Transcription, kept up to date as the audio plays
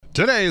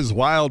Today's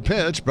Wild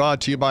Pitch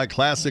brought to you by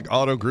Classic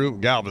Auto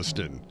Group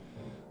Galveston.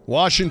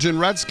 Washington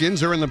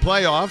Redskins are in the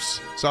playoffs.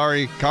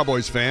 Sorry,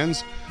 Cowboys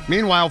fans.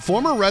 Meanwhile,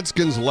 former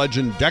Redskins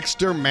legend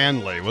Dexter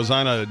Manley was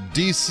on a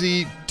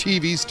DC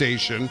TV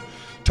station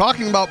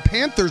talking about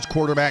Panthers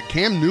quarterback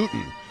Cam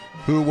Newton,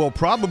 who will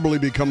probably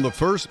become the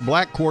first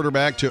black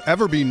quarterback to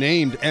ever be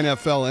named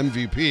NFL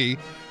MVP.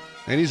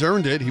 And he's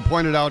earned it. He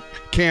pointed out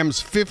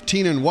Cam's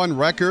 15-1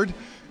 record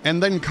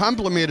and then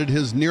complimented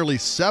his nearly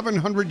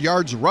 700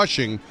 yards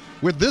rushing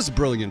with this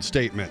brilliant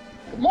statement.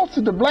 Most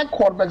of the black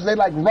quarterbacks, they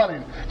like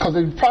running because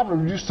they're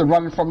probably used to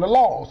running from the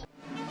laws.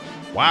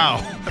 Wow.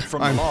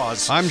 From the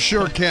laws. I'm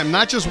sure Cam,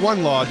 not just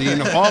one law, Dean,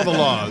 all the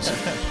laws.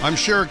 I'm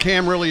sure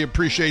Cam really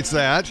appreciates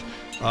that.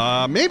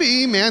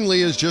 Maybe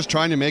Manley is just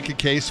trying to make a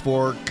case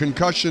for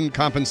concussion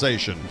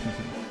compensation.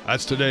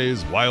 That's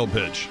today's Wild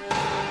Pitch.